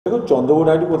দেখুন, চন্দ্রবাবু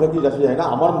নাইডু কোথায় কি যাচ্ছে যায় না।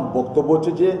 আমার বক্তব্য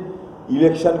হচ্ছে যে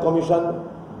ইলেকশন কমিশন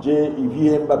যে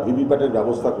ইভিএম বা ভিভিপ্যাটের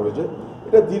ব্যবস্থা করেছে,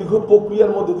 এটা দীর্ঘ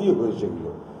প্রক্রিয়ার মধ্যে দিয়ে হয়েছে।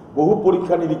 এগুলো বহু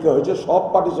পরীক্ষা নিরীক্ষা হয়েছে, সব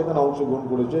পার্টি সেখানে অংশগ্রহণ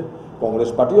করেছে,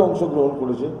 কংগ্রেস পার্টিও অংশগ্রহণ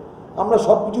করেছে। আমরা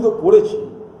সব কিছু তো করেছি,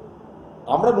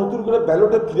 আমরা নতুন করে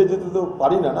ব্যালটে ফিরে যেতে তো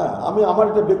পারি না। না, আমার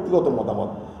এটা ব্যক্তিগত মতামত।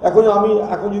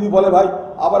 এখন যদি বলে ভাই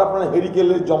আবার আপনারা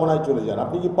হেরিকেলের জমানায় চলে যান,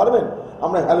 আপনি কি পারবেন?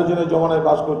 আমরা হ্যালোজেনের জমানায়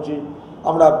বাস করছি,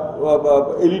 আমরা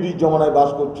এলইডির জমানায় বাস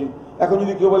করছি। এখন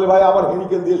যদি কেউ বলে ভাই আবার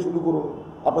হেরিকেল দিয়ে শুরু করুন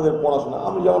আপনাদের পড়াশোনা,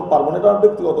 আমি যেমন পারবো না, এটা আমার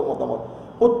ব্যক্তিগত মতামত।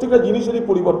 প্রত্যেকটা জিনিসেরই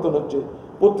পরিবর্তন হচ্ছে,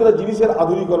 প্রত্যেকটা জিনিসের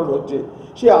আধুনিকরণ হচ্ছে।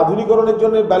 সেই আধুনিকরণের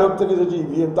জন্য ব্যালট থেকে এসেছে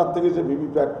ইভিএম, তার থেকে এসে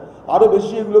ভিভিপ্যাট, আরও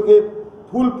বেশি এগুলোকে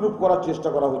ফুল প্রুফ করার চেষ্টা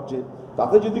করা হচ্ছে।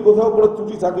 তাতে যদি কোথাও কোনো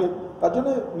ত্রুটি থাকে তার জন্য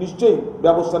নিশ্চয়ই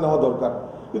ব্যবস্থা নেওয়া দরকার।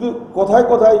 কিন্তু কথায়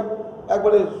কথায়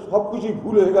একবারে সব কিছুই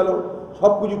ভুল হয়ে গেল,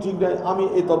 সব কিছু ঠিক নেই, আমি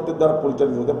এই তত্ত্বের দ্বারা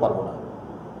পরিচালিত হতে পারবো না।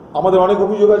 আমাদের অনেক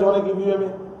অভিযোগ আছে অনেক ইভিএমে,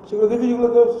 সেগুলো দেখি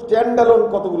যেগুলোকে স্ট্যান্ড অ্যালোন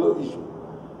কতগুলো ইস্যু।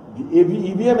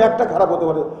 ইভিএম একটা খারাপ হতে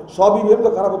পারে, সব ইভিএম তো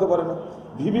খারাপ হতে পারে না।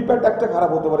 ভিভিপ্যাট একটা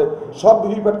খারাপ হতে পারে, সব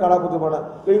ভিভিপ্যাট খারাপ হতে পারে না।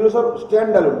 এগুলো সব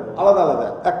স্ট্যান্ড অ্যালোন, আলাদা আলাদা,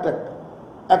 একটা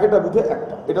এক একটা বুথে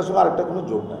একটা, এটার সঙ্গে আরেকটা কোনো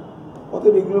যোগ নাই।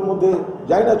 অতএব এগুলোর মধ্যে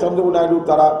যাই না, চন্দ্রবাবু নাইডু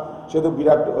তারা সে তো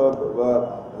বিরাট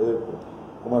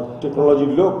তোমার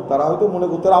টেকনোলজির লোক, তারা হয়তো মনে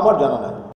করতে, আমার জানা নাই।